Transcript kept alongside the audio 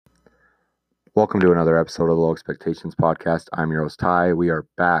Welcome to another episode of the Low Expectations Podcast. I'm your host, Ty. We are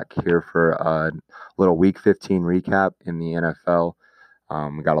back here for a little Week 15 recap in the NFL.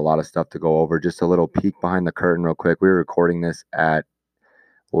 We got a lot of stuff to go over. Just a little peek behind the curtain, real quick. We were recording this at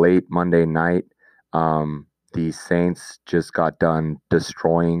late Monday night. The Saints just got done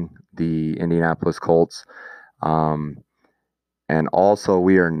destroying the Indianapolis Colts. And also,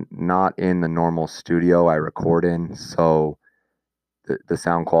 we are not in the normal studio I record in. So the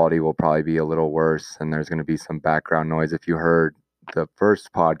sound quality will probably be a little worse, and there's going to be some background noise. If you heard the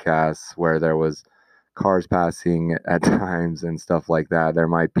first podcast where there was cars passing at times and stuff like that, there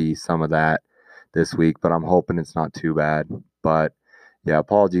might be some of that this week, but I'm hoping it's not too bad. But yeah,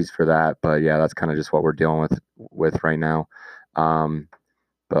 apologies for that. But yeah, that's kind of just what we're dealing with right now. Um,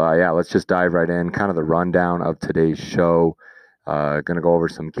 but yeah, let's just dive right in. Kind of the rundown of today's show. Going to go over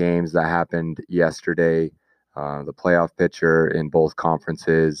some games that happened yesterday. The playoff picture in both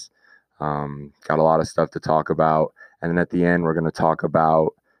conferences. Got a lot of stuff to talk about. And then at the end, we're going to talk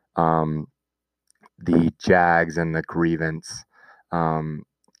about the Jags and the grievance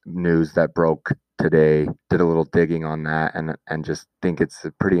news that broke today. Did a little digging on that and just think it's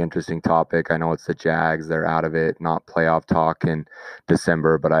a pretty interesting topic. I know it's the Jags, they're out of it, not playoff talk in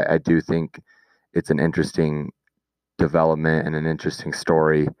December, but I do think it's an interesting development and an interesting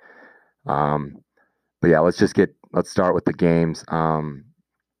story. But yeah, let's start with the games.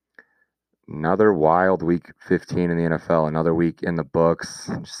 Another wild week 15 in the NFL, another week in the books.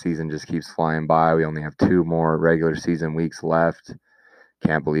 Season just keeps flying by. We only have 2 more regular season weeks left.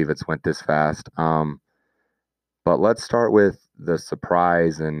 Can't believe it's went this fast. But let's start with the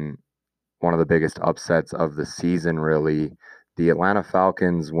surprise and one of the biggest upsets of the season, really. The Atlanta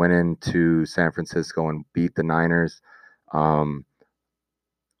Falcons went into San Francisco and beat the Niners.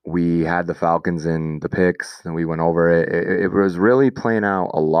 We had the Falcons in the picks and we went over it. It was really playing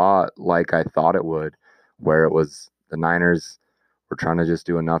out a lot like I thought it would, where it was the Niners were trying to just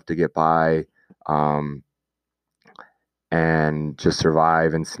do enough to get by and just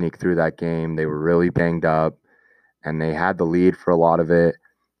survive and sneak through that game. They were really banged up and they had the lead for a lot of it.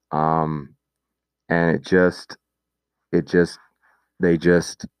 And they just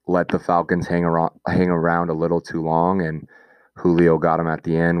let the Falcons hang around a little too long, and Julio got him at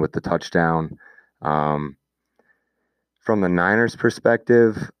the end with the touchdown. Um, from the Niners'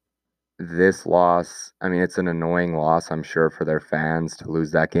 perspective, this loss, I mean, it's an annoying loss, I'm sure, for their fans to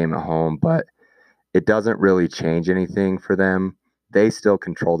lose that game at home, but it doesn't really change anything for them. They still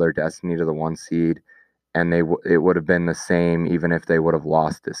control their destiny to the 1 seed, and it would have been the same even if they would have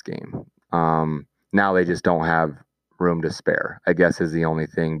lost this game. Now they just don't have room to spare, I guess, is the only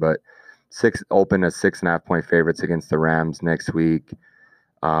thing. But open as 6.5 point favorites against the Rams next week.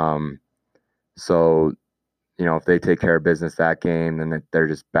 So if they take care of business that game, then they're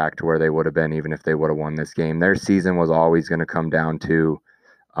just back to where they would have been even if they would have won this game. Their season was always going to come down to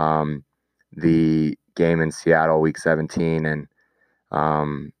the game in Seattle, Week 17, and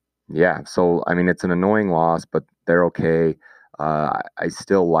yeah. So I mean, it's an annoying loss, but they're okay. I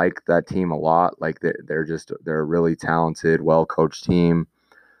still like that team a lot. Like they're a really talented, well coached team.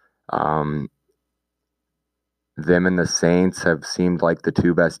 Them and the Saints have seemed like the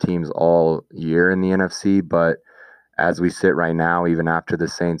 2 best teams all year in the NFC, but as we sit right now, even after the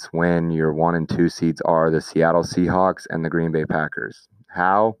Saints win, your 1 and 2 seeds are the Seattle Seahawks and the Green Bay Packers.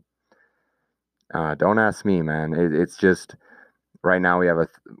 How? Don't ask me, man. It's just right now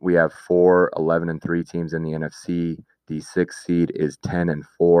we have 4 11-3 teams in the NFC. The 6th seed is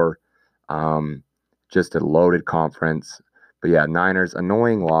 10-4. Just a loaded conference. But yeah, Niners,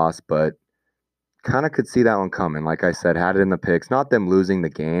 annoying loss, but kind of could see that one coming. Like I said, had it in the picks. Not them losing the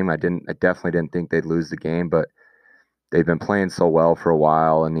game. I definitely didn't think they'd lose the game, but they've been playing so well for a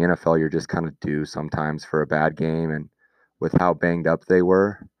while. In the NFL, you're just kind of due sometimes for a bad game. And with how banged up they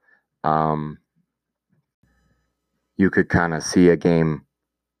were, you could kind of see a game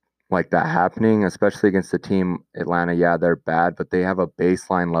like that happening, especially against the team Atlanta. Yeah, they're bad, but they have a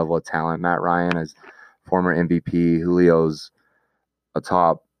baseline level of talent. Matt Ryan is former MVP. Julio's a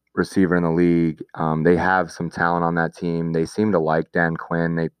top receiver in the league. They have some talent on that team. They seem to like Dan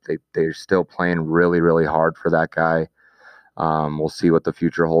Quinn. They're still playing really, really hard for that guy. We'll see what the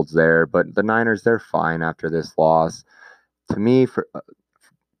future holds there. But the Niners, they're fine after this loss. To me,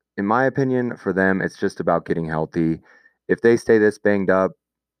 in my opinion, for them, it's just about getting healthy. If they stay this banged up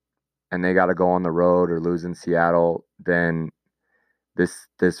and they got to go on the road or lose in Seattle, then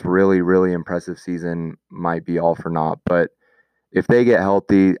this really, really impressive season might be all for naught. But if they get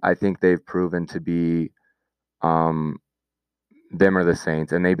healthy, I think they've proven to be them or the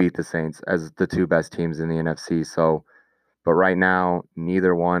Saints, and they beat the Saints as the 2 best teams in the NFC. So, but right now,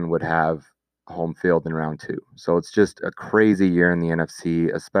 neither one would have home field in round 2. So it's just a crazy year in the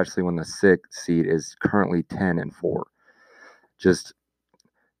NFC, especially when the 6th seed is currently 10-4. Just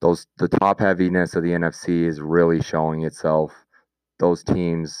the top heaviness of the NFC is really showing itself. Those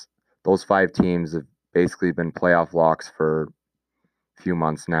 5 teams have basically been playoff locks for a few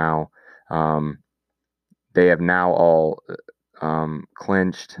months now. They have now all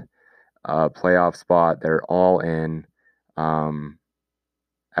clinched a playoff spot. They're all in.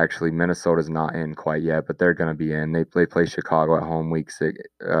 Actually, Minnesota's not in quite yet, but they're going to be in. They play Chicago at home week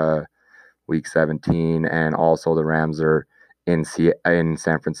 17, and also the Rams are in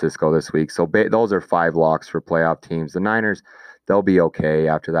San Francisco this week. So those are 5 locks for playoff teams. The Niners, they'll be okay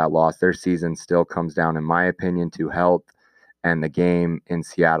after that loss. Their season still comes down, in my opinion, to health and the game in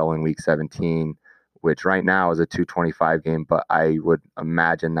Seattle in week 17, which right now is a 225 game, but I would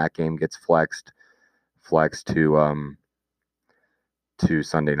imagine that game gets flexed to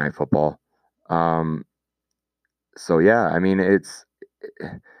Sunday Night Football. So yeah, I mean it's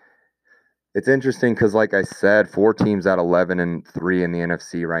interesting because, like I said, 4 teams at 11-3 in the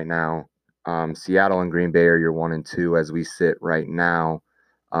NFC right now. Seattle and Green Bay are your 1 and 2 as we sit right now.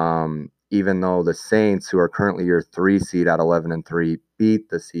 Even though the Saints, who are currently your 3 seed at 11-3, beat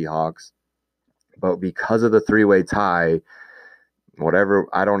the Seahawks, but because of the 3-way tie, whatever,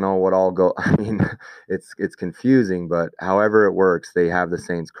 I don't know what all go. I mean, it's confusing, but however it works, they have the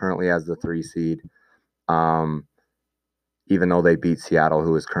Saints currently as the 3 seed, even though they beat Seattle,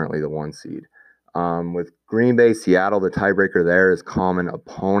 who is currently the 1 seed. With Green Bay, Seattle, the tiebreaker there is common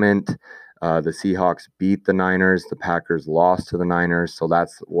opponent. The Seahawks beat the Niners. The Packers lost to the Niners, so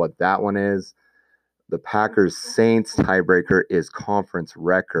that's what that one is. The Packers-Saints tiebreaker is conference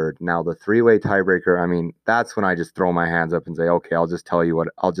record. Now, the 3-way tiebreaker, I mean, that's when I just throw my hands up and say, okay, I'll just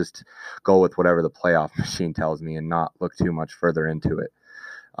go with whatever the playoff machine tells me and not look too much further into it.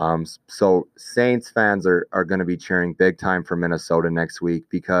 So Saints fans are going to be cheering big time for Minnesota next week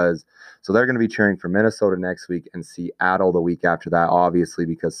so they're going to be cheering for Minnesota next week and Seattle the week after that, obviously,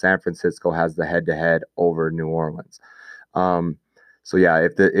 because San Francisco has the head-to-head over New Orleans. So yeah,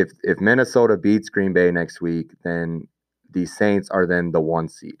 if Minnesota beats Green Bay next week, then the Saints are then the 1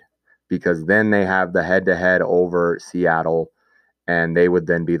 seed, because then they have the head-to-head over Seattle, and they would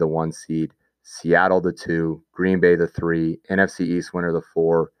then be the 1 seed. Seattle the 2, Green Bay the 3, NFC East winner the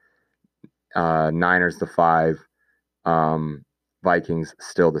 4, Niners the 5, Vikings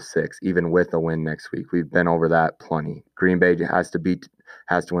still the 6, even with a win next week. We've been over that plenty. Green Bay has to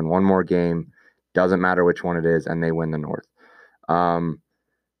win one more game, doesn't matter which one it is, and they win the North.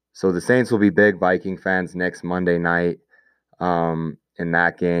 So the Saints will be big Viking fans next Monday night in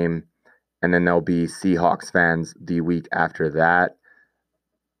that game, and then there'll be Seahawks fans the week after that.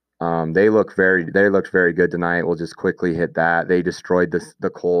 They looked very good tonight. We'll just quickly hit that. They destroyed the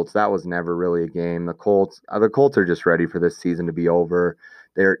Colts. That was never really a game. The Colts are just ready for this season to be over.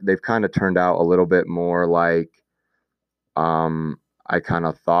 They've kind of turned out a little bit more like I kind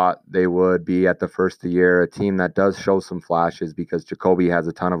of thought they would be at the first of the year, a team that does show some flashes because Jacoby has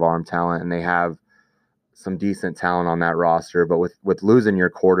a ton of arm talent and they have some decent talent on that roster. But with losing your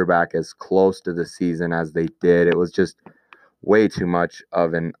quarterback as close to the season as they did, it was just way too much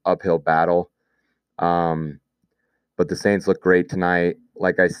of an uphill battle. But the Saints look great tonight.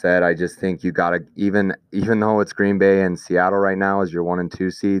 Like I said, I just think you got to, even though it's Green Bay and Seattle right now as your 1 and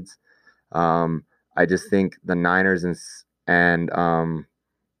 2 seeds, I just think the Niners and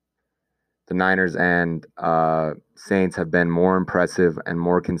Saints have been more impressive and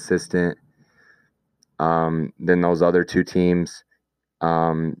more consistent than those other 2 teams,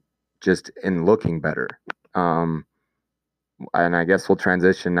 just in looking better. And I guess we'll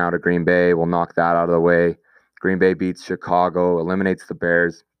transition now to Green Bay. We'll knock that out of the way. Green Bay beats Chicago, eliminates the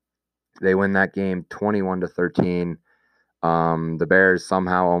Bears. They win that game 21-13. The Bears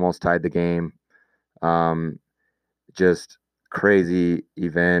somehow almost tied the game. Just crazy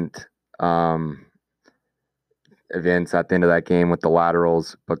events at the end of that game with the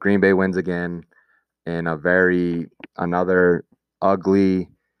laterals. But Green Bay wins again in another ugly,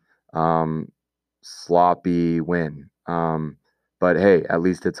 sloppy win. But hey, at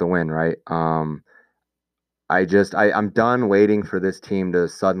least it's a win, right? I'm done waiting for this team to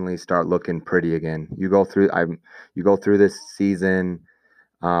suddenly start looking pretty again. You go through this season.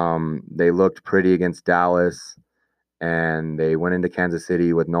 They looked pretty against Dallas, and they went into Kansas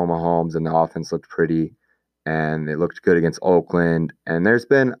City with no Mahomes, and the offense looked pretty, and they looked good against Oakland. And there's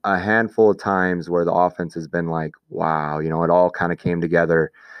been a handful of times where the offense has been like, wow, it all kind of came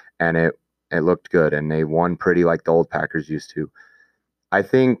together, and it looked good, and they won pretty like the old Packers used to. I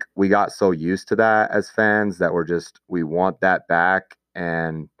think we got so used to that as fans that we want that back,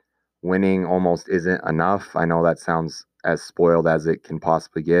 and winning almost isn't enough. I know that sounds as spoiled as it can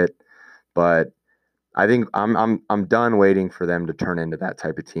possibly get, but I think I'm done waiting for them to turn into that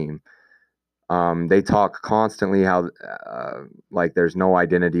type of team. They talk constantly how like there's no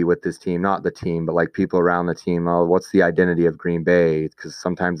identity with this team, not the team, but like people around the team. Oh, what's the identity of Green Bay? Because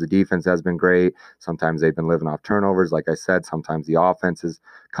sometimes the defense has been great, sometimes they've been living off turnovers. Like I said, sometimes the offense has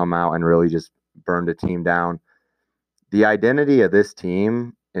come out and really just burned a team down. The identity of this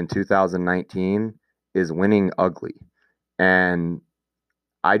team in 2019 is winning ugly, and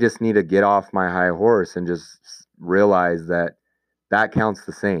I just need to get off my high horse and just realize that that counts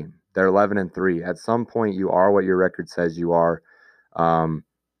the same. They're 11-3. At some point, you are what your record says you are, um,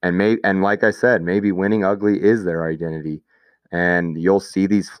 and like I said, maybe winning ugly is their identity, and you'll see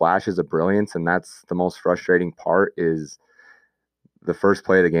these flashes of brilliance, and that's the most frustrating part. Is the first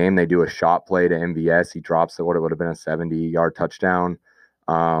play of the game, they do a shot play to MVS. He drops what it would have been a 70-yard touchdown.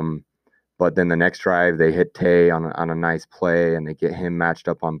 Um, but then the next drive, they hit Tay on a nice play, and they get him matched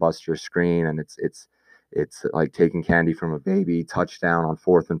up on Buster's screen, and it's like taking candy from a baby. Touchdown on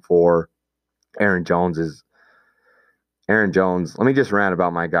 4th and 4. Aaron Jones is Aaron Jones. Let me just rant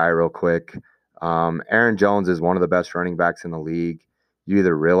about my guy real quick. Aaron Jones is one of the best running backs in the league. You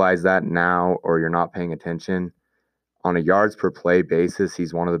either realize that now or you're not paying attention. On a yards per play basis,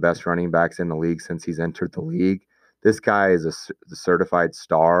 he's one of the best running backs in the league since he's entered the league. This guy is a certified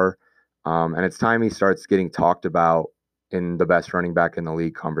star, and it's time he starts getting talked about in the best running back in the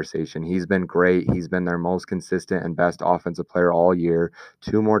league conversation. He's been great. He's been their most consistent and best offensive player all year.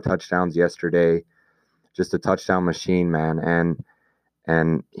 2 more touchdowns yesterday. Just a touchdown machine, man.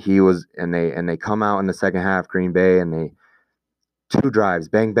 And they come out in the second half, Green Bay, and they 2 drives,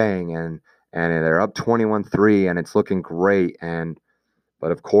 bang bang, and they're up 21-3, and it's looking great.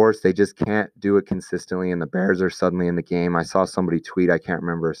 But of course, they just can't do it consistently, and the Bears are suddenly in the game. I saw somebody tweet, I can't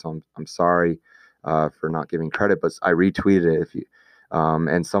remember, so I'm sorry for not giving credit, but I retweeted it.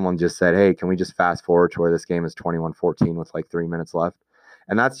 And someone just said, "Hey, can we just fast forward to where this game is 21-14 with like 3 minutes left?"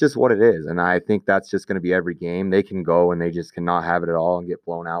 And that's just what it is. And I think that's just going to be every game. They can go and they just cannot have it at all and get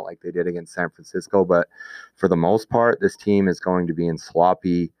blown out like they did against San Francisco. But for the most part, this team is going to be in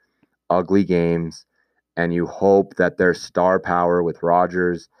sloppy, ugly games, and you hope that their star power with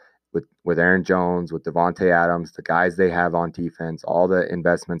Rodgers, with Aaron Jones, with Devontae Adams, the guys they have on defense, all the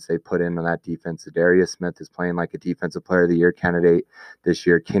investments they put in on that defense. Darius Smith is playing like a defensive player of the year candidate this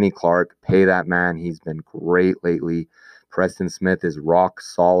year. Kenny Clark, pay that man. He's been great lately. Preston Smith is rock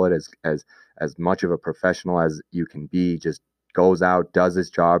solid, as much of a professional as you can be. Just goes out, does his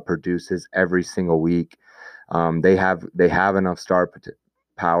job, produces every single week. They have enough star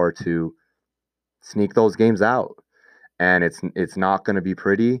power to sneak those games out, and it's not going to be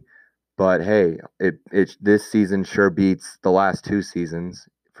pretty. But hey, it this season sure beats the last 2 seasons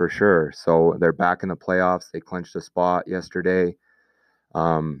for sure. So they're back in the playoffs. They clinched a spot yesterday.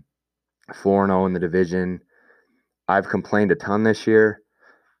 4-0 in the division. I've complained a ton this year,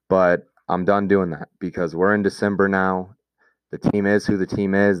 but I'm done doing that because we're in December now. The team is who the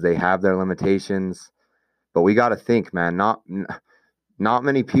team is. They have their limitations, but we got to think, man. Not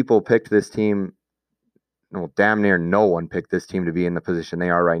many people picked this team. Well, damn near no one picked this team to be in the position they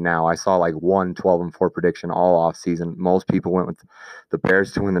are right now. I saw like 12-4 prediction all off season. Most people went with the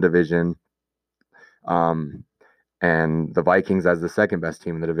Bears to win the division. And the Vikings as the second best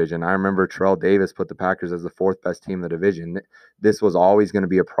team in the division. I remember Terrell Davis put the Packers as the 4th best team in the division. This was always going to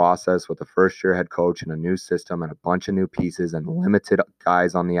be a process with a first-year head coach and a new system and a bunch of new pieces and limited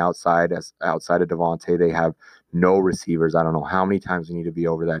guys on the outside. As outside of Devontae, they have no receivers. I don't know how many times we need to be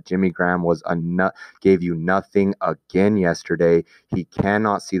over that. Jimmy Graham was gave you nothing again yesterday. He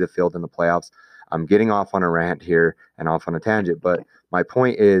cannot see the field in the playoffs. I'm getting off on a rant here and off on a tangent, but my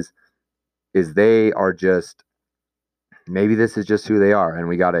point is they are just. Maybe this is just who they are, and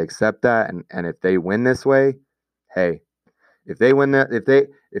we got to accept that. And if they win this way, hey, if they win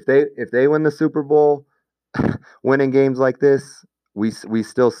the Super Bowl, winning games like this, we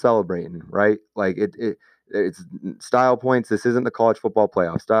still celebrating, right? Like it's style points. This isn't the college football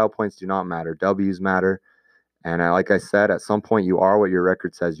playoff. Style points do not matter. W's matter. And like I said, at some point you are what your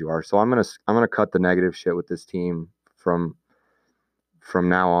record says you are. So I'm gonna cut the negative shit with this team from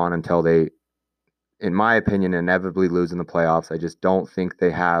now on until they, in my opinion, inevitably lose in the playoffs. I just don't think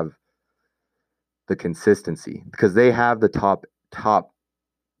they have the consistency because they have the top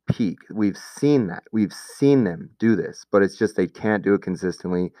peak. We've seen that. We've seen them do this, but it's just they can't do it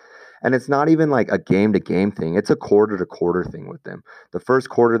consistently. And it's not even like a game-to-game thing. It's a quarter-to-quarter thing with them. The first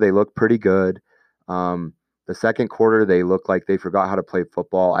quarter, they look pretty good. The second quarter, they look like they forgot how to play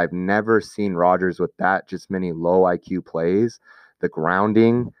football. I've never seen Rodgers with that just many low IQ plays. The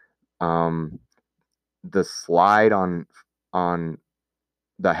grounding, The slide on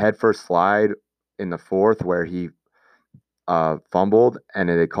the head first slide in the fourth where he fumbled, and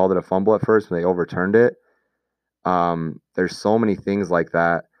they called it a fumble at first, but they overturned it. There's so many things like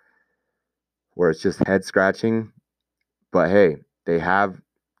that where it's just head scratching. But hey, they have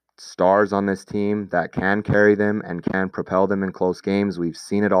stars on this team that can carry them and can propel them in close games. We've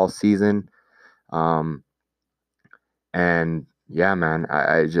seen it all season. And yeah, man,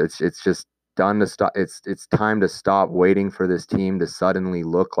 it's just done to stop. It's time to stop waiting for this team to suddenly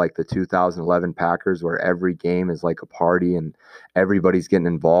look like the 2011 Packers, where every game is like a party and everybody's getting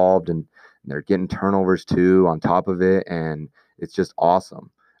involved and they're getting turnovers too on top of it, and it's just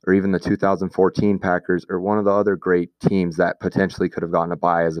awesome. Or even the 2014 Packers, or one of the other great teams that potentially could have gotten a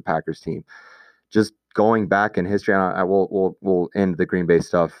bye as a Packers team. Just going back in history, and we'll end the Green Bay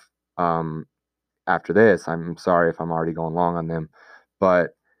stuff after this. I'm sorry if I'm already going long on them,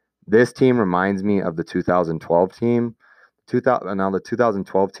 but this team reminds me of the 2012 team. Now the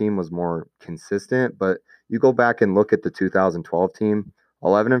 2012 team was more consistent, but you go back and look at the 2012 team,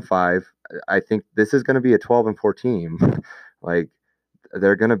 11-5. I think this is going to be a 12-4 team. Like,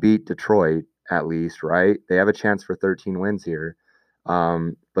 they're going to beat Detroit at least, right? They have a chance for 13 wins here.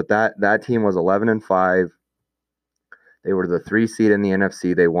 But that team was 11-5. They were the 3 seed in the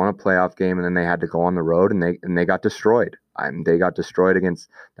NFC. They won a playoff game, and then they had to go on the road, and they got destroyed. They got destroyed against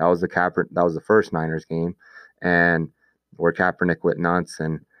that was the first Niners game, and where Kaepernick went nuts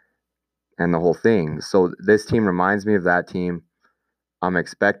and the whole thing. So this team reminds me of that team. I'm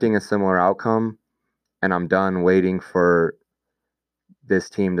expecting a similar outcome, and I'm done waiting for this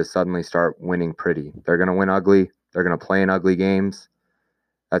team to suddenly start winning pretty. They're going to win ugly. They're going to play in ugly games.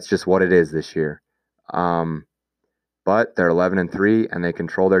 That's just what it is this year. But they're 11-3, and they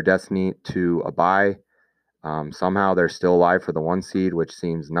control their destiny to a bye. Somehow they're still alive for the 1 seed, which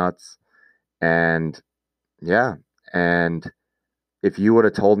seems nuts. And yeah, and if you would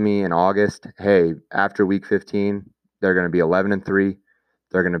have told me in August, hey, after week 15, they're going to be 11-3.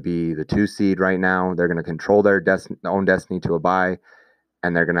 They're going to be the 2 seed right now. They're going to control their own destiny to a bye,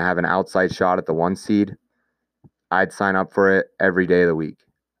 and they're going to have an outside shot at the 1 seed. I'd sign up for it every day of the week.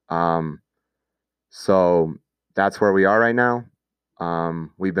 So that's where we are right now.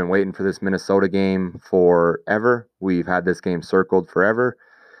 We've been waiting for this Minnesota game forever. We've had this game circled forever.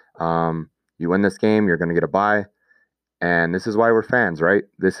 You win this game, you're going to get a bye. And this is why we're fans, right?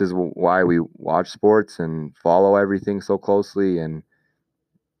 This is why we watch sports and follow everything so closely and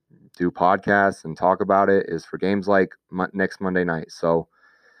do podcasts and talk about it, is for games like next Monday night. So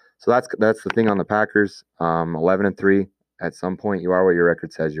that's the thing on the Packers. 11-3. At some point, you are what your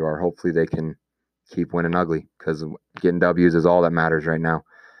record says you are. Hopefully they can keep winning ugly, because getting W's is all that matters right now.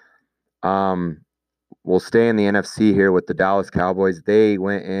 We'll stay in the NFC here with the Dallas Cowboys. They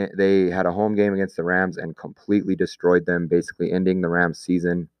had a home game against the Rams and completely destroyed them, basically ending the Rams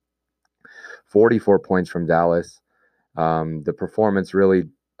season. 44 points from Dallas. The performance really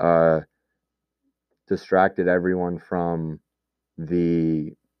distracted everyone from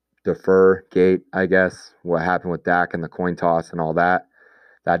the defer gate, I guess, what happened with Dak and the coin toss and all that.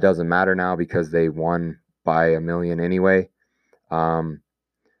 That doesn't matter now because they won by $1 million anyway.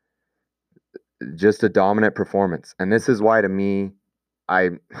 Just a dominant performance. And this is why, to me,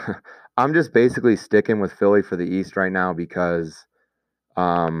 I'm just basically sticking with Philly for the East right now because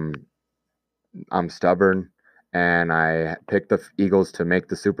I'm stubborn, and I picked the Eagles to make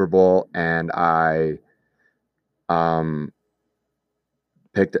the Super Bowl, and I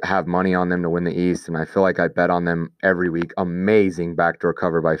have money on them to win the East, and I feel like I bet on them every week. Amazing backdoor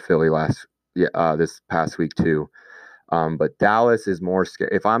cover by Philly this past week too. But Dallas is more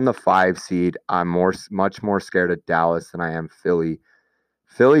scared. If I'm the 5 seed, I'm much more scared of Dallas than I am Philly.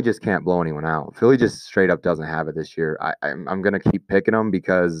 Philly just can't blow anyone out. Philly just straight up doesn't have it this year. I'm going to keep picking them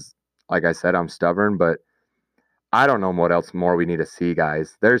because, like I said, I'm stubborn, but I don't know what else more we need to see,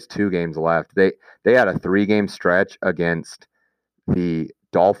 guys. There's 2 games left. They had a 3-game stretch against the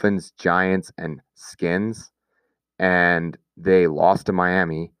Dolphins, Giants, and Skins, and they lost to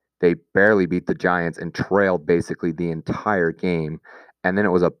Miami. They barely beat the Giants and trailed basically the entire game. And then it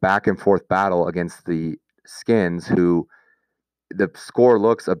was a back and forth battle against the Skins, who the score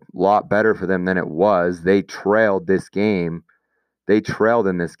looks a lot better for them than it was. They trailed this game. They trailed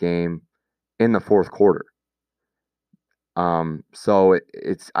in this game in the fourth quarter. So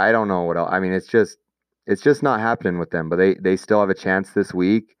it's I don't know what else. I mean, it's just not happening with them. But they still have a chance this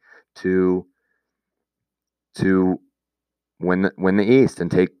week to win the East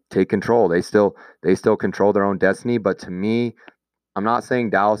and take control. They still control their own destiny. But to me, I'm not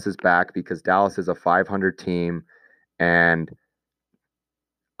saying Dallas is back, because Dallas is a 500 team, and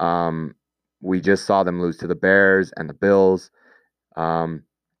We just saw them lose to the Bears and the Bills.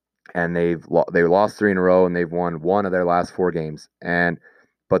 And they lost 3 in a row, and they've won 1 of their last 4 games.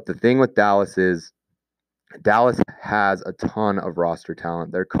 But the thing with Dallas is Dallas has a ton of roster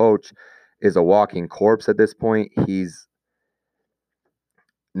talent. Their coach is a walking corpse at this point. He's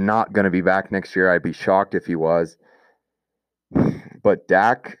not going to be back next year. I'd be shocked if he was. But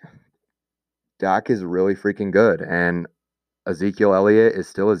Dak is really freaking good, and Ezekiel Elliott is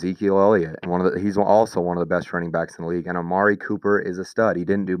still Ezekiel Elliott, and he's also one of the best running backs in the league. And Amari Cooper is a stud. He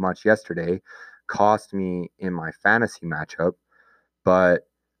didn't do much yesterday, cost me in my fantasy matchup, but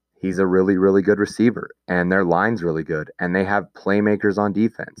he's a really, really good receiver, and their line's really good, and they have playmakers on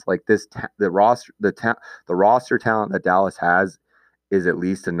defense. Like the roster talent that Dallas has is at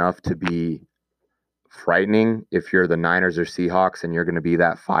least enough to be frightening if you're the Niners or Seahawks and you're going to be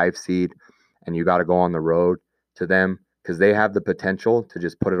that 5 seed and you got to go on the road to them, because they have the potential to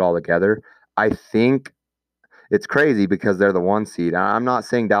just put it all together. I think it's crazy because they're the 1 seed. I'm not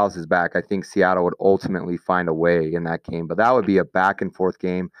saying Dallas is back. I think Seattle would ultimately find a way in that game, but that would be a back and forth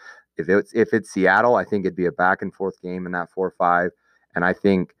game. If it's Seattle, I think it'd be a back and forth game in that 4-5, and I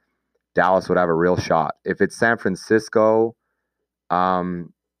think Dallas would have a real shot. If it's San Francisco,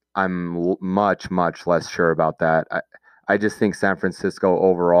 I'm much, much less sure about that. I just think San Francisco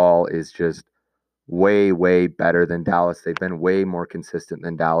overall is just way, way better than Dallas. They've been way more consistent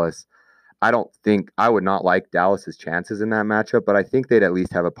than Dallas. I would not like Dallas's chances in that matchup, but I think they'd at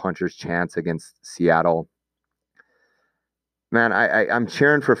least have a puncher's chance against Seattle. Man, I'm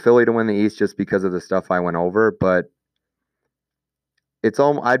cheering for Philly to win the East just because of the stuff I went over, but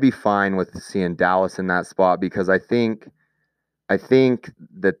I'd be fine with seeing Dallas in that spot, because I think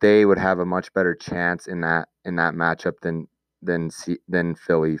that they would have a much better chance in that matchup than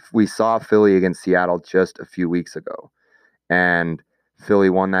Philly. We saw Philly against Seattle just a few weeks ago, and Philly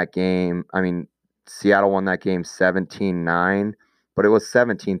won that game. I mean, Seattle won that game 17-9, but it was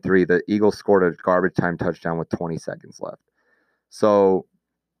 17-3. The Eagles scored a garbage time touchdown with 20 seconds left. So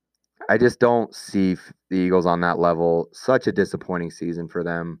I just don't see the Eagles on that level. Such a disappointing season for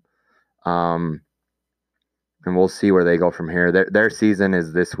them. And we'll see where they go from here. Their season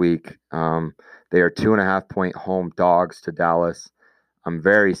is this week. They are 2.5-point home dogs to Dallas. I'm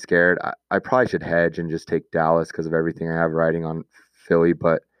very scared. I probably should hedge and just take Dallas because of everything I have riding on Philly,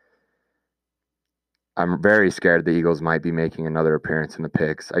 but I'm very scared the Eagles might be making another appearance in the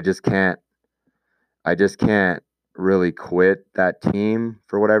picks. I just can't really quit that team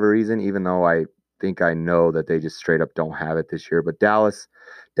for whatever reason, even though I think I know that they just straight up don't have it this year. But Dallas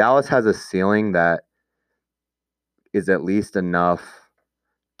has a ceiling that is at least enough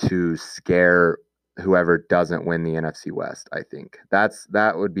to scare whoever doesn't win the NFC West. I think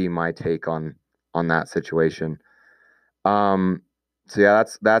that would be my take on that situation. So yeah,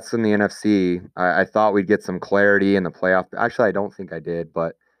 that's in the NFC. I thought we'd get some clarity in the playoff. Actually, I don't think I did,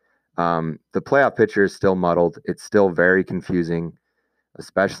 but the playoff picture is still muddled. It's still very confusing,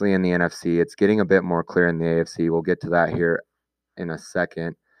 especially in the NFC. It's getting a bit more clear in the AFC. We'll get to that here in a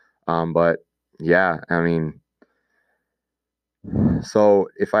second. But yeah, I mean, so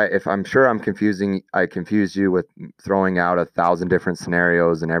if I'm sure I confused you with throwing out 1,000 different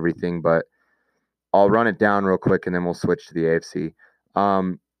scenarios and everything, but I'll run it down real quick and then we'll switch to the AFC.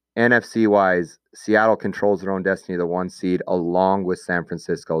 NFC wise, Seattle controls their own destiny to the 1 seed along with San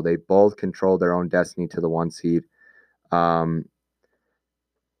Francisco. They both control their own destiny to the 1 seed.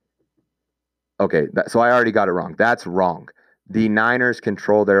 Okay, so I already got it wrong. That's wrong. The Niners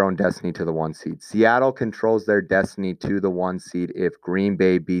control their own destiny to the 1 seed. Seattle controls their destiny to the 1 seed if Green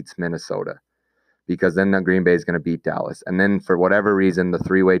Bay beats Minnesota, because then the Green Bay is going to beat Dallas. And then for whatever reason, the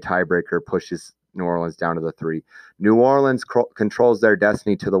 3-way tiebreaker pushes New Orleans down to the 3. New Orleans controls their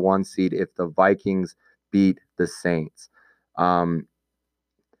destiny to the 1 seed if the Vikings beat the Saints. I'm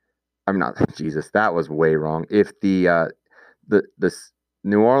not, Jesus, that was way wrong. If the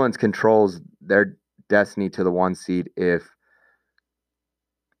New Orleans controls their destiny to the 1 seed if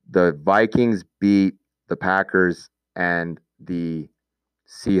the Vikings beat the Packers and the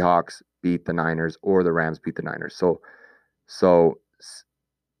Seahawks beat the Niners, or the Rams beat the Niners. So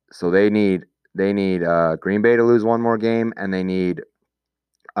they need Green Bay to lose 1 more game, and they need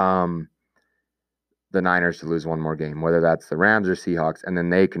the Niners to lose 1 more game, whether that's the Rams or Seahawks, and then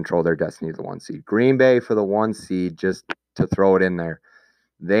they control their destiny to the 1 seed. Green Bay for the 1 seed, just to throw it in there,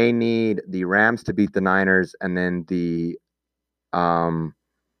 they need the Rams to beat the Niners, and then the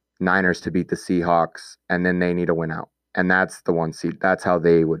Niners to beat the Seahawks, and then they need a win out. And that's the 1 seed. That's how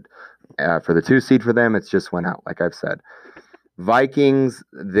they would, for the 2 seed for them, it's just win out, like I've said. Vikings,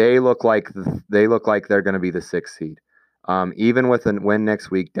 they look like they're going to be the 6th seed. Even with a win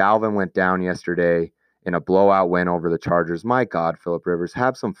next week, Dalvin went down yesterday in a blowout win over the Chargers. My God, Philip Rivers,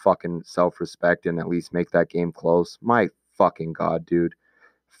 have some fucking self-respect and at least make that game close. My fucking God, dude.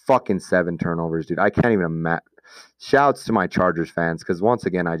 Fucking 7 turnovers, dude. I can't even imagine. Shouts to my Chargers fans, because once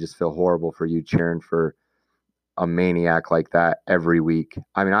again, I just feel horrible for you cheering for a maniac like that every week.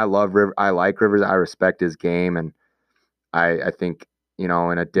 I mean, I love River. I like Rivers. I respect his game, and I think, in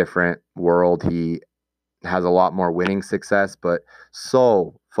a different world, he has a lot more winning success, but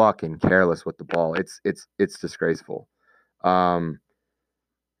so fucking careless with the ball. It's disgraceful. Um,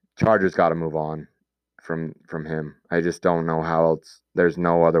 Chargers got to move on from him. I just don't know how else. There's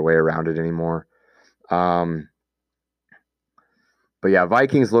no other way around it anymore. Um, but yeah,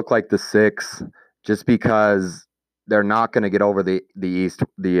 Vikings look like the 6 just because they're not going to get over the East,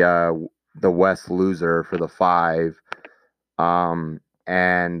 the West loser for the 5.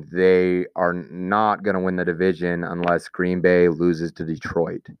 And they are not going to win the division unless Green Bay loses to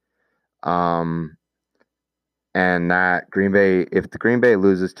Detroit. And that if the Green Bay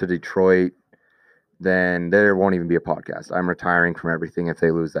loses to Detroit, then there won't even be a podcast. I'm retiring from everything if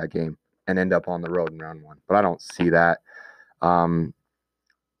they lose that game and end up on the road in round 1. But I don't see that.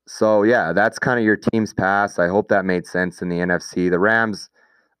 So yeah, that's kind of your team's pass. I hope that made sense in the NFC. The Rams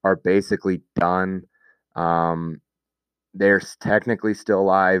are basically done. They're technically still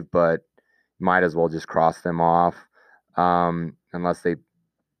alive, but might as well just cross them off, unless they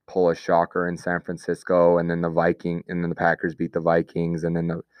pull a shocker in San Francisco, and then the Packers beat the Vikings, and then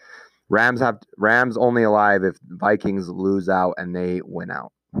the Rams only alive if Vikings lose out and they win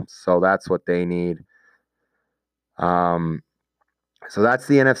out. So that's what they need. So that's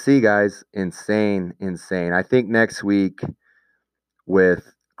the NFC, guys. Insane. I think next week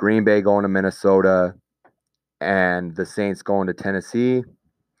with Green Bay going to Minnesota and the Saints going to Tennessee,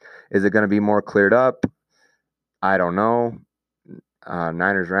 is it going to be more cleared up? I don't know.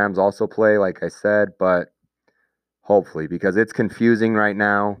 Niners Rams also play, like I said, but hopefully, because it's confusing right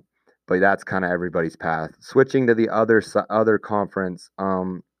now. But that's kind of everybody's path. Switching to the other conference,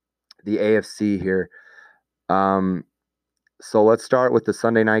 the AFC here. So let's start with the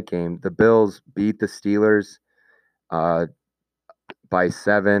Sunday night game. The Bills beat the Steelers by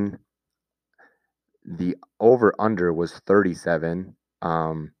 7. The over/under was 37,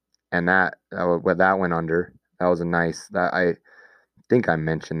 and that went under. That was a nice. That I think I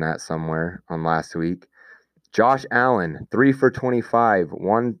mentioned that somewhere on last week. Josh Allen, 3 for 25,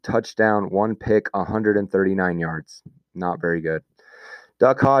 1 touchdown, 1 pick, 139 yards. Not very good.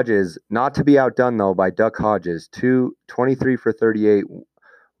 Duck Hodges, not to be outdone though by Duck Hodges, 23 for 38,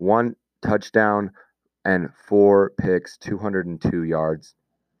 1 touchdown, and 4 picks, 202 yards.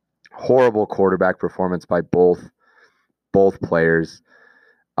 Horrible quarterback performance by both players.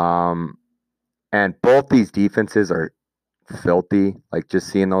 And both these defenses are filthy. Like, just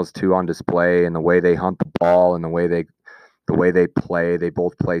seeing those two on display and the way they hunt the ball and the way they play, they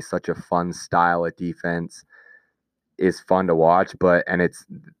both play such a fun style of defense, is fun to watch.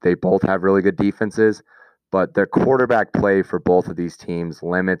 They both have really good defenses, but their quarterback play for both of these teams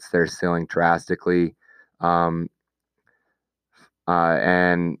limits their ceiling drastically. And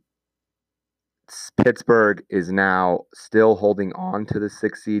Pittsburgh is now still holding on to the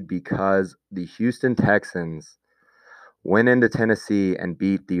 6th seed because the Houston Texans went into Tennessee and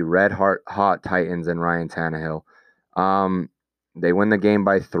beat the red hot Titans and Ryan Tannehill. They win the game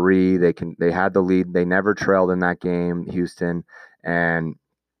by 3. They had the lead. They never trailed in that game, Houston, and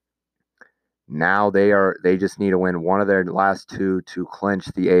now they just need to win one of their last 2 to clinch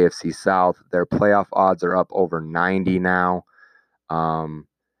the AFC South. Their playoff odds are up over 90 now.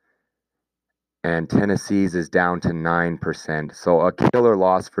 And Tennessee's is down to 9%. So a killer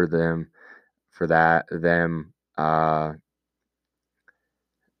loss for them.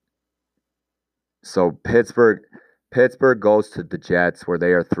 So Pittsburgh goes to the Jets, where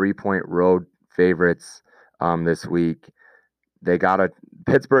they are 3-point road favorites this week. They got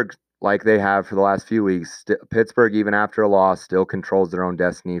Pittsburgh, like they have for the last few weeks. Pittsburgh, even after a loss, still controls their own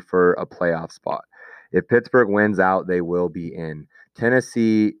destiny for a playoff spot. If Pittsburgh wins out, they will be in.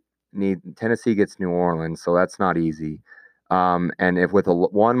 Tennessee gets New Orleans, so that's not easy. And if with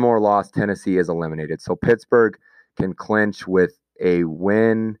one more loss, Tennessee is eliminated. So Pittsburgh can clinch with a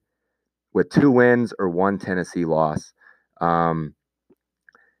win, with 2 wins or 1 Tennessee loss. And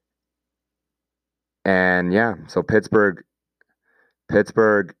yeah, so Pittsburgh's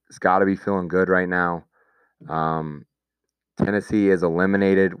got to be feeling good right now. Tennessee is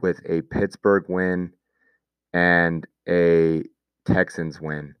eliminated with a Pittsburgh win and a Texans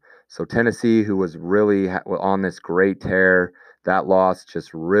win. So Tennessee, who was really on this great tear, that loss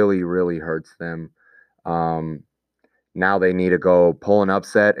just really, really hurts them. Now they need to go pull an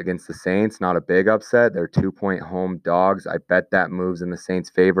upset against the Saints, not a big upset. They're 2-point home dogs. I bet that moves in the Saints'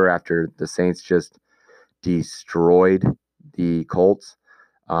 favor after the Saints just destroyed the Colts.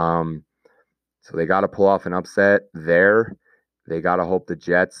 Um, so they got to pull off an upset there. They got to hope the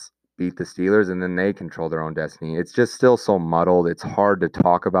Jets beat the Steelers and then they control their own destiny. It's just still so muddled. It's hard to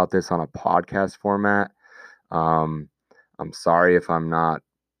talk about this on a podcast format. Um, I'm sorry if I'm not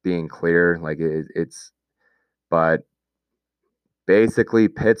being clear. Like but basically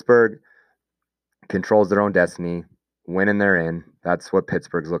Pittsburgh controls their own destiny. Winning, they're in. That's what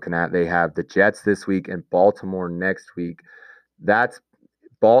Pittsburgh's looking at. They have the Jets this week and Baltimore next week. It's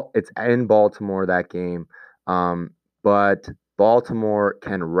in Baltimore, that game. But Baltimore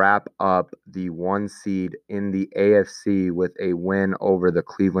can wrap up the 1 seed in the AFC with a win over the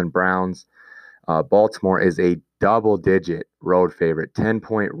Cleveland Browns. Baltimore is a double-digit road favorite,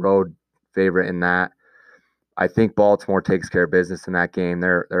 10-point road favorite in that. I think Baltimore takes care of business in that game.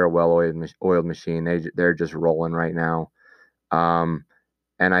 They're a well-oiled machine. They're just rolling right now. Um,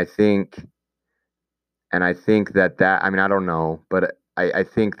 and I think that I mean, I don't know, but I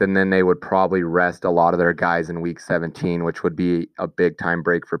think then they would probably rest a lot of their guys in week 17, which would be a big time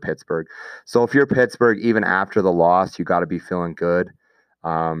break for Pittsburgh. So if you're Pittsburgh, even after the loss, you got to be feeling good.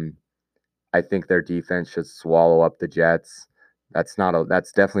 I think their defense should swallow up the Jets. That's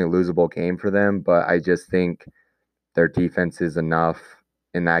definitely a losable game for them, but I just think their defense is enough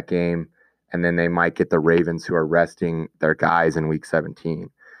in that game, and then they might get the Ravens, who are resting their guys in week 17.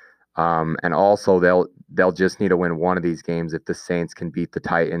 And also they'll just need to win one of these games if the Saints can beat the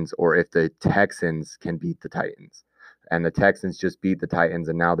Titans or if the Texans can beat the Titans. And the Texans just beat the Titans,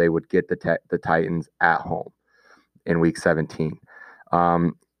 and now they would get the Titans at home in week 17.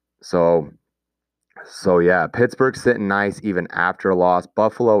 So yeah, Pittsburgh's sitting nice even after a loss.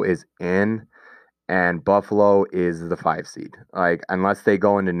 Buffalo is in, and Buffalo is the 5 seed. Like, unless they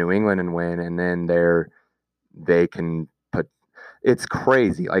go into New England and win, and then they can put. It's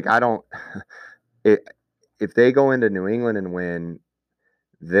crazy. Like, I don't. If they go into New England and win,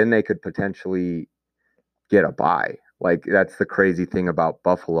 then they could potentially get a bye. Like, that's the crazy thing about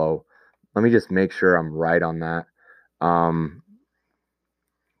Buffalo. Let me just make sure I'm right on that.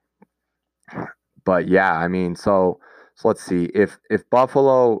 But yeah, I mean, so let's see. If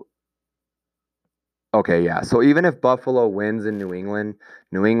Buffalo, okay, yeah. So even if Buffalo wins in New England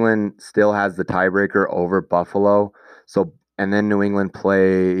still has the tiebreaker over Buffalo. So, and then New England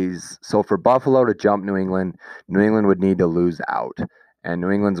plays. So for Buffalo to jump New England would need to lose out. And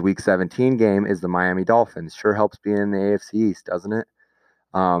New England's week 17 game is the Miami Dolphins. Sure helps being in the AFC East, doesn't it?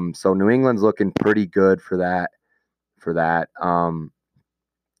 So New England's looking pretty good for that, for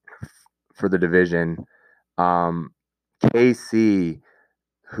the division. KC,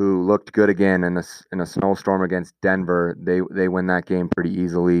 who looked good again in a snowstorm against Denver, they win that game pretty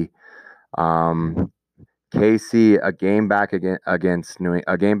easily. KC, a game back a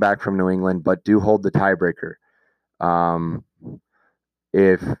game back from New England, but do hold the tiebreaker.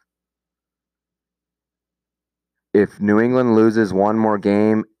 If New England loses one more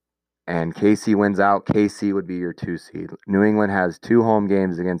game and KC wins out, KC would be your 2 seed. New England has 2 home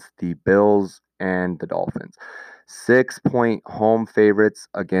games against the Bills and the Dolphins. 6-point home favorites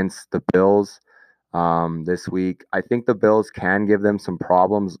against the Bills this week. I think the Bills can give them some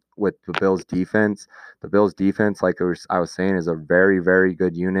problems with the Bills' defense. The Bills' defense, like I was saying, is a very, very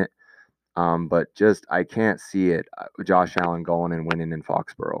good unit. But just I can't see it. Josh Allen going and winning in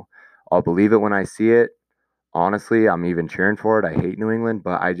Foxborough. I'll believe it when I see it. Honestly, I'm even cheering for it. I hate New England,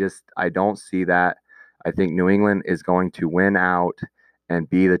 but I don't see that. I think New England is going to win out and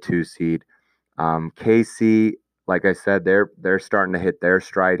be the 2 seed. KC, like I said, they're starting to hit their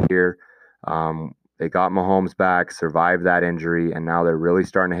stride here. They got Mahomes back, survived that injury, and now they're really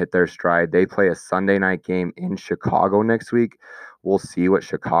starting to hit their stride. They play a Sunday night game in Chicago next week. We'll see what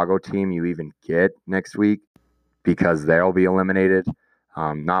Chicago team you even get next week, because they'll be eliminated.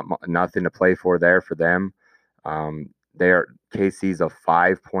 Nothing to play for there for them. KC's a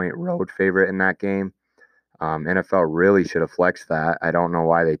 5-point road favorite in that game. NFL really should have flexed that. I don't know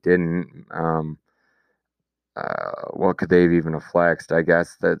why they didn't. What could they have even have flexed? I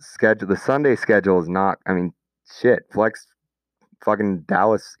guess the Sunday schedule is not. I mean, shit, flex fucking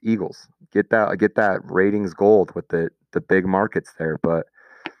Dallas Eagles. Get that ratings gold with the big markets there, but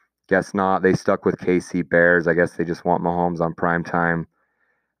guess not. They stuck with KC Bears. I guess they just want Mahomes on prime time.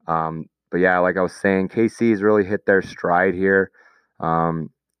 But yeah, like I was saying, KC's really hit their stride here.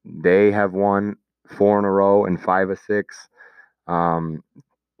 They have won 4 in a row and 5 of 6.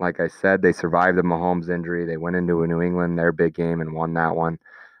 Like I said, they survived the Mahomes injury. They went into a New England, their big game, and won that one.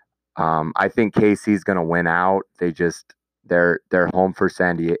 I think KC's going to win out. They're home for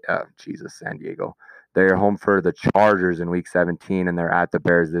San Diego. San Diego. They're home for the Chargers in Week 17, and they're at the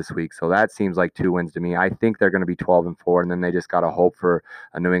Bears this week. So that seems like 2 wins to me. I think they're going to be 12-4, and then they just got to hope for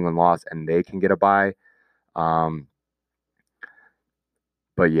a New England loss, and they can get a bye. But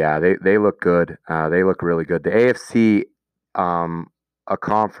yeah, they look good. They look really good. The AFC, a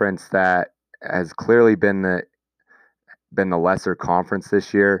conference that has clearly been the lesser conference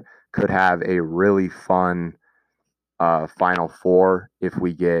this year, could have a really fun Final Four if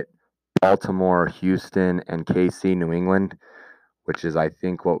we get Baltimore, Houston, and KC, New England, which is I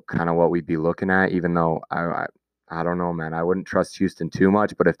think what we'd be looking at. Even though I don't know, man, I wouldn't trust Houston too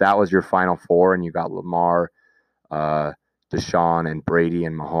much. But if that was your Final Four and you got Lamar, Deshaun, and Brady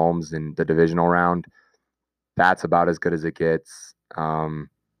and Mahomes in the divisional round, that's about as good as it gets.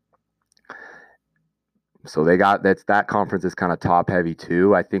 So that conference is kind of top heavy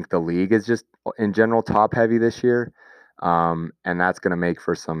too. I think the league is just in general top heavy this year. And that's going to make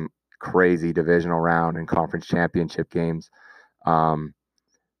for some crazy divisional round and conference championship games. And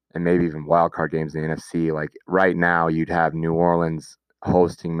maybe even wild card games in the NFC. Like right now, you'd have New Orleans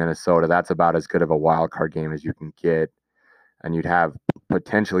hosting Minnesota. That's about as good of a wild card game as you can get. And you'd have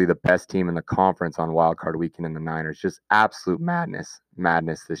potentially the best team in the conference on wild card weekend in the Niners. Just absolute madness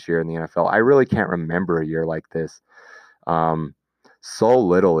this year in the NFL. I really can't remember a year like this. So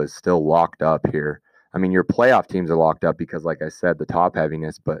little is still locked up here. I mean, your playoff teams are locked up because, like I said, the top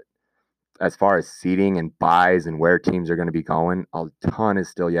heaviness, but as far as seeding and buys and where teams are going to be going, a ton is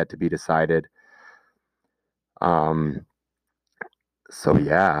still yet to be decided. So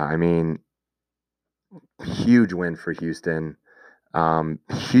yeah, I mean, huge win for Houston.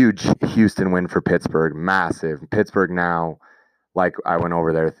 Huge Houston win for Pittsburgh. Massive. Pittsburgh now, like I went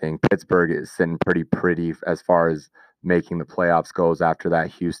over their thing, Pittsburgh is sitting pretty as far as making the playoffs goes after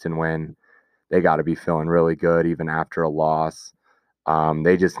that Houston win. They got to be feeling really good even after a loss.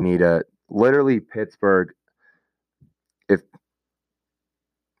 They just need literally Pittsburgh. If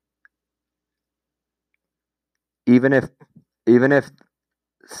even if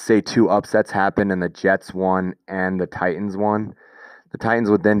say 2 upsets happen and the Jets won and the Titans won, the Titans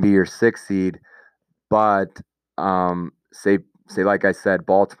would then be your 6th seed. But say like I said,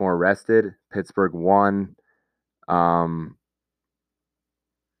 Baltimore rested, Pittsburgh won.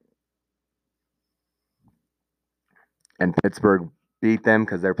 And Pittsburgh beat them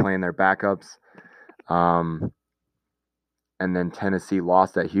because they're playing their backups. And then Tennessee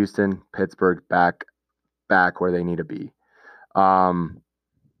lost at Houston. Pittsburgh back where they need to be.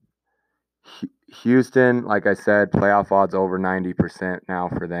 Houston, like I said, playoff odds over 90% now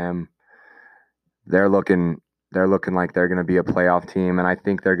for them. They're looking like they're going to be a playoff team, and I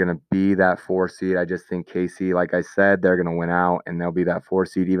think they're going to be that 4 seed. I just think KC, like I said, they're going to win out, and they'll be that 4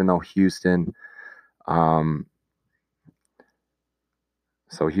 seed, even though Houston.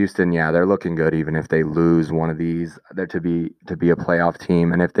 So Houston, yeah, they're looking good, even if they lose one of these. They're to be a playoff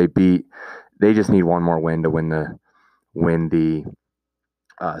team, and if they just need one more win to win the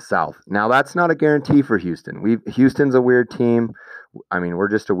South. Now that's not a guarantee for Houston. Houston's a weird team. I mean, we're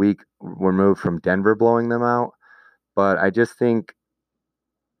just a week removed from Denver blowing them out, but I just think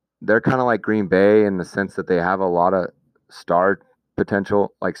they're kind of like Green Bay in the sense that they have a lot of star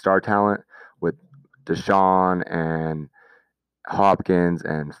potential, like star talent with Deshaun and Hopkins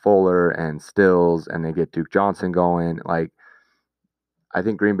and Fuller and Stills, and they get Duke Johnson going. Like, I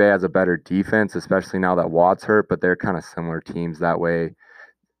think Green Bay has a better defense, especially now that Watt's hurt, but they're kind of similar teams that way.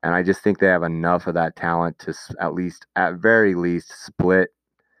 And I just think they have enough of that talent to at very least, split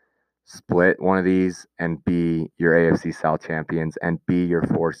one of these and be your AFC South champions and be your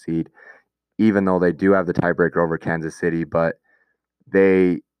 4 seed, even though they do have the tiebreaker over Kansas City. But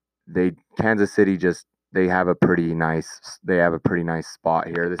Kansas City they have a pretty nice spot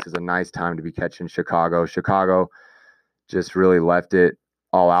here. This is a nice time to be catching Chicago. Chicago just really left it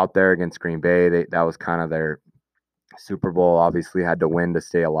all out there against Green Bay. That was kind of their Super Bowl. Obviously had to win to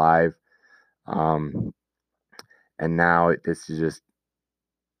stay alive. And now this is just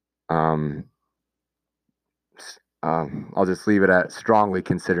I'll just leave it at strongly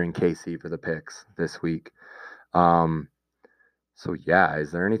considering KC for the picks this week. So yeah,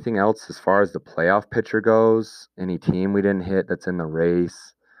 is there anything else as far as the playoff picture goes? Any team we didn't hit that's in the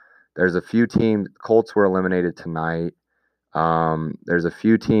race? There's a few teams. Colts were eliminated tonight. There's a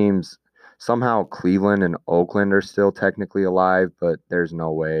few teams. Somehow Cleveland and Oakland are still technically alive, but there's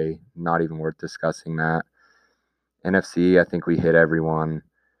no way. Not even worth discussing that. NFC, I think we hit everyone.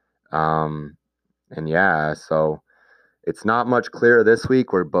 And yeah, so it's not much clearer this week.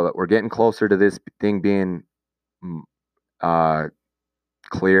 But we're getting closer to this thing being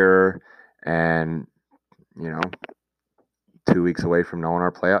clearer, and 2 weeks away from knowing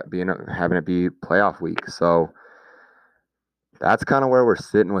our having it be playoff week. So that's kind of where we're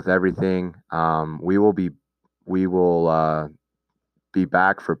sitting with everything. We will be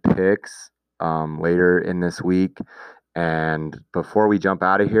back for picks later in this week. And before we jump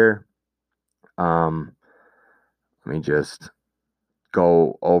out of here, let me just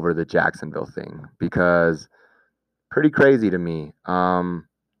go over the Jacksonville thing because pretty crazy to me.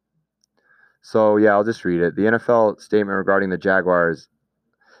 So yeah, I'll just read it. The NFL statement regarding the Jaguars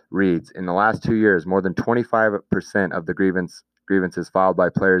reads, in the last 2 years, more than 25% of the grievances filed by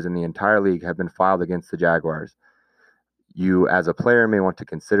players in the entire league have been filed against the Jaguars. You, as a player, may want to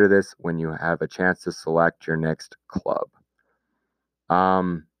consider this when you have a chance to select your next club.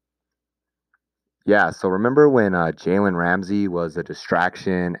 Yeah, so remember when Jalen Ramsey was a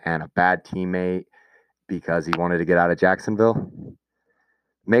distraction and a bad teammate because he wanted to get out of Jacksonville?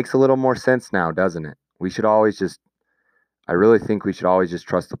 Makes a little more sense now, doesn't it? I really think we should always just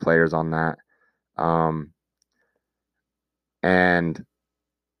trust the players on that. And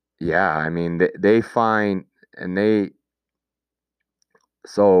yeah, I mean, they find, and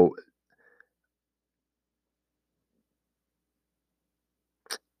so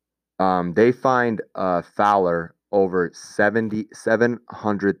they fined Fowler over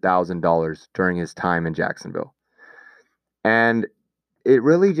 $700,000 during his time in Jacksonville. And it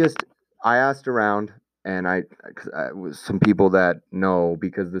really just, I asked around, and I was some people that know,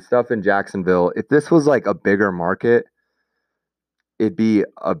 because the stuff in Jacksonville, if this was like a bigger market, it'd be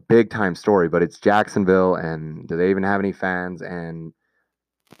a big time story, but it's Jacksonville, and do they even have any fans? And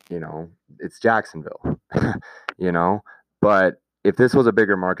it's Jacksonville, but if this was a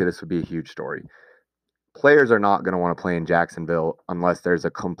bigger market, this would be a huge story. Players are not going to want to play in Jacksonville unless there's a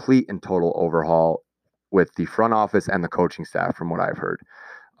complete and total overhaul with the front office and the coaching staff, from what I've heard.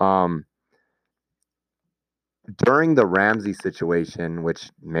 During the Ramsey situation, which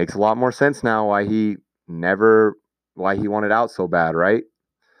makes a lot more sense now why he wanted out so bad, right?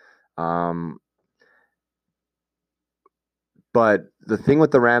 But the thing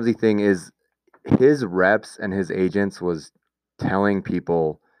with the Ramsey thing is his reps and his agents was telling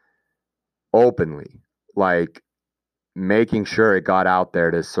people openly, like making sure it got out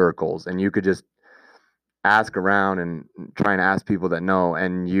there to circles, and you could just ask around and try and ask people that know,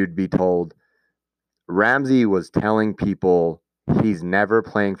 and you'd be told Ramsey was telling people he's never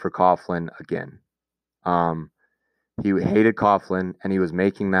playing for Coughlin again. He hated Coughlin, and he was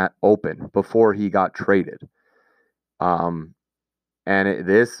making that open before he got traded. And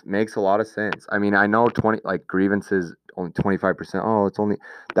this makes a lot of sense. I mean, I know grievances only 25%. Oh,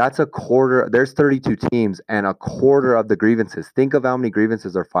 that's a quarter. There's 32 teams, and a quarter of the grievances. Think of how many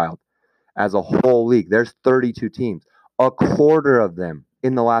grievances are filed as a whole league. There's 32 teams. A quarter of them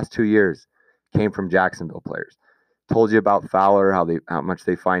in the last 2 years came from Jacksonville players. Told you about Fowler, how much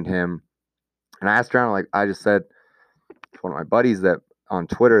they fined him. And I asked around, I just said to one of my buddies that on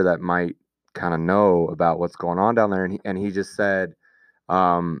Twitter that might kind of know about what's going on down there, and he just said,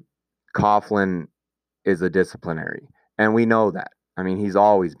 Coughlin is a disciplinary, and we know that. I mean, he's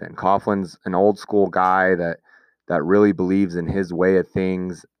always been. Coughlin's an old school guy that really believes in his way of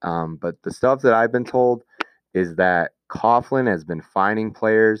things. But the stuff that I've been told is that Coughlin has been fining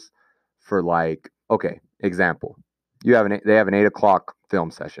players for okay, example. They have an 8:00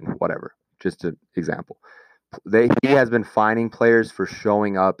 film session, whatever. Just an example. He has been fining players for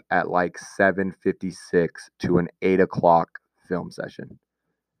showing up at 7:56 to an 8:00 film session.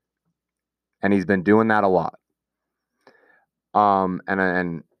 And he's been doing that a lot.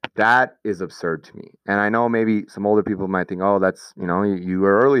 And that is absurd to me. And I know maybe some older people might think, oh, that's, you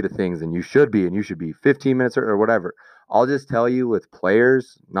are early to things, and you should be 15 minutes or whatever. I'll just tell you, with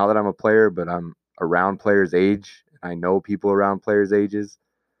players, not that I'm a player, but I'm around players' age. I know people around players' ages.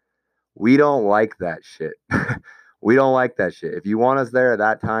 We don't like that shit. We don't like that shit. If you want us there at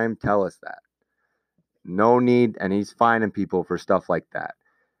that time, tell us that. No need. And he's fining people for stuff like that.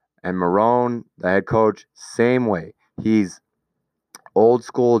 And Marrone, the head coach, same way. He's old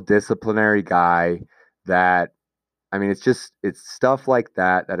school disciplinary guy that, I mean, it's stuff like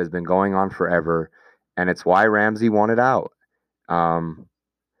that has been going on forever. And it's why Ramsey wanted out.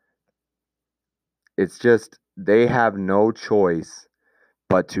 It's just, they have no choice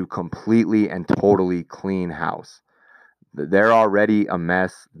but to completely and totally clean house. They're already a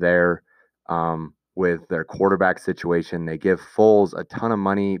mess there with their quarterback situation. They give Foles a ton of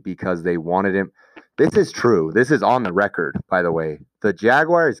money because they wanted him. This is true. This is on the record, by the way. The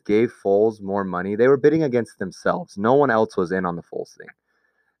Jaguars gave Foles more money. They were bidding against themselves. No one else was in on the Foles thing.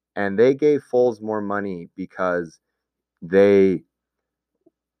 And they gave Foles more money because they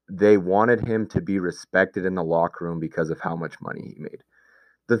they wanted him to be respected in the locker room because of how much money he made.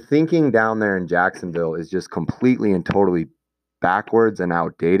 The thinking down there in Jacksonville is just completely and totally backwards and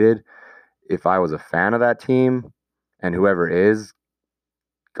outdated. If I was a fan of that team, and whoever is,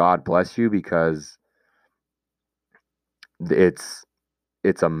 God bless you, because it's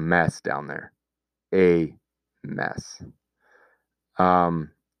a mess down there. A mess.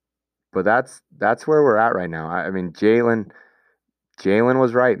 But that's where we're at right now. I mean, Jalen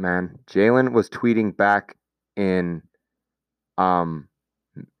was right, man. Jalen was tweeting back in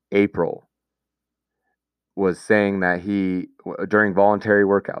April, was saying that he during voluntary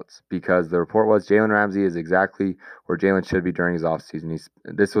workouts, because the report was Jalen Ramsey is exactly where Jalen should be during his offseason.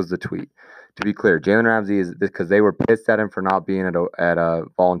 This was the tweet. To be clear, Jalen Ramsey is because they were pissed at him for not being at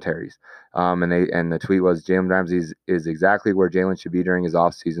voluntaries. And the tweet was Jalen Ramsey is exactly where Jalen should be during his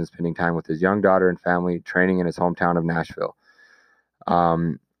offseason, spending time with his young daughter and family, training in his hometown of Nashville.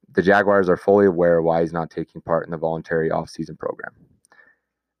 The Jaguars are fully aware of why he's not taking part in the voluntary offseason program.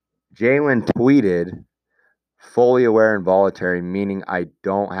 Jalen tweeted, fully aware and voluntary, meaning I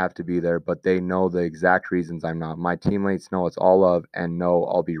don't have to be there, but they know the exact reasons I'm not. My teammates know it's all love and know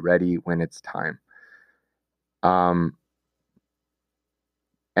I'll be ready when it's time. And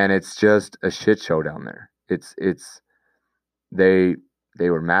it's just a shit show down there. They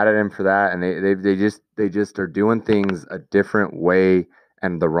were mad at him for that, and they just are doing things a different way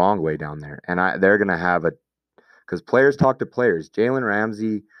and the wrong way down there. And they're gonna have because players talk to players. Jalen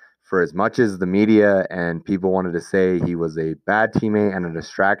Ramsey, for as much as the media and people wanted to say he was a bad teammate and a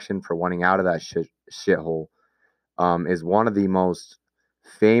distraction for wanting out of that shithole, is one of the most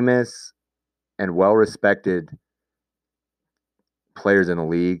famous and well-respected players in the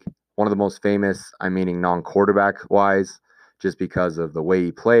league. One of the most famous, I'm meaning non-quarterback wise, just because of the way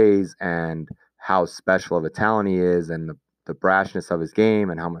he plays and how special of a talent he is, and the brashness of his game,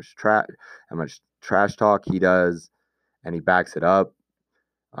 and how much trash talk he does, and he backs it up.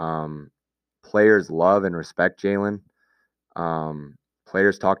 Players love and respect Jalen.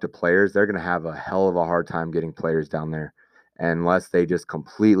 Players talk to players. They're going to have a hell of a hard time getting players down there unless they just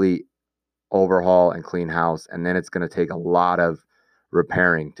completely overhaul and clean house. And then it's going to take a lot of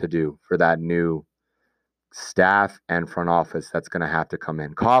repairing to do for that new staff and front office that's going to have to come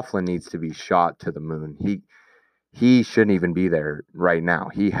in. Coughlin needs to be shot to the moon. He shouldn't even be there right now.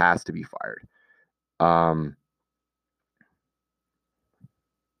 He has to be fired.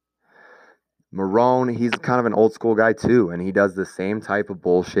 Marrone, he's kind of an old school guy too, and he does the same type of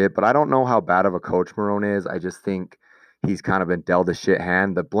bullshit, but I don't know how bad of a coach Marrone is. I just think he's kind of been dealt a shit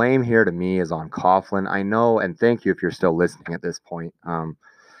hand. The blame here to me is on Coughlin. I know, and thank you if you're still listening at this point,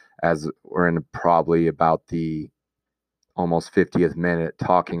 as we're in probably about the almost 50th minute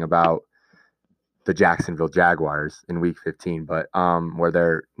talking about the Jacksonville Jaguars in Week 15, but where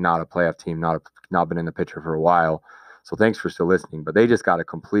they're not a playoff team, not been in the picture for a while. So thanks for still listening. But they just got a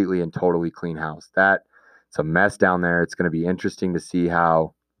completely and totally clean house. It's a mess down there. It's going to be interesting to see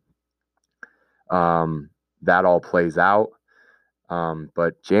how that all plays out.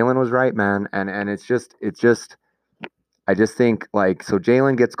 But Jalen was right, man. And it's just I just think so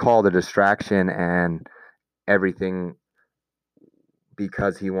Jalen gets called a distraction and everything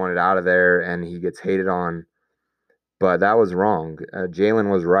because he wanted out of there, and he gets hated on. But that was wrong.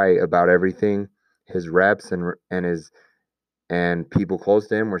 Jalen was right about everything. His reps and people close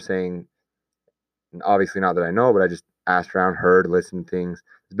to him were saying, obviously not that I know, but I just asked around, heard, listened to things.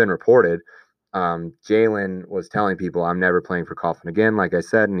 It's been reported. Jalen was telling people, I'm never playing for Coughlin again, like I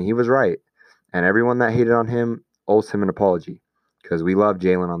said, and he was right. And everyone that hated on him owes him an apology, because we love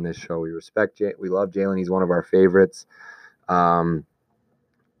Jalen on this show. We love Jalen. He's one of our favorites. And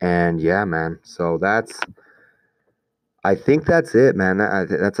yeah, man. So I think that's it, man. I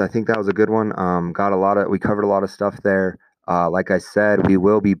think that was a good one. We covered a lot of stuff there. Like I said, we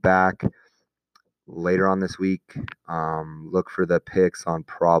will be back later on this week. Look for the picks on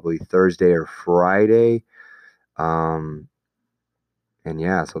probably Thursday or Friday. And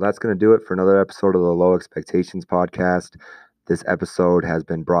yeah, so that's going to do it for another episode of the Low Expectations podcast. This episode has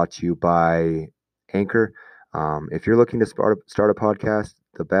been brought to you by Anchor. If you're looking to start a podcast,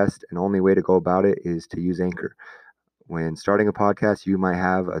 the best and only way to go about it is to use Anchor. When starting a podcast, you might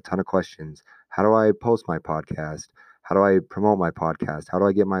have a ton of questions. How do I post my podcast? How do I promote my podcast? How do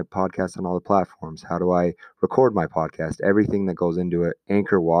I get my podcast on all the platforms? How do I record my podcast? Everything that goes into it,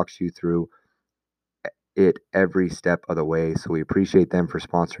 Anchor walks you through it every step of the way. So we appreciate them for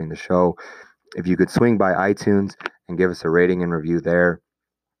sponsoring the show. If you could swing by iTunes and give us a rating and review there,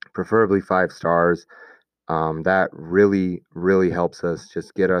 preferably 5 stars, that really, really helps us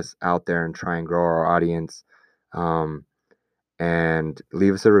just get us out there and try and grow our audience. and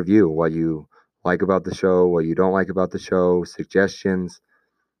leave us a review, what you like about the show, what you don't like about the show, suggestions.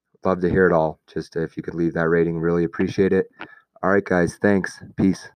 Love to hear it all. Just if you could leave that rating, really appreciate it. All right, guys. Thanks. Peace.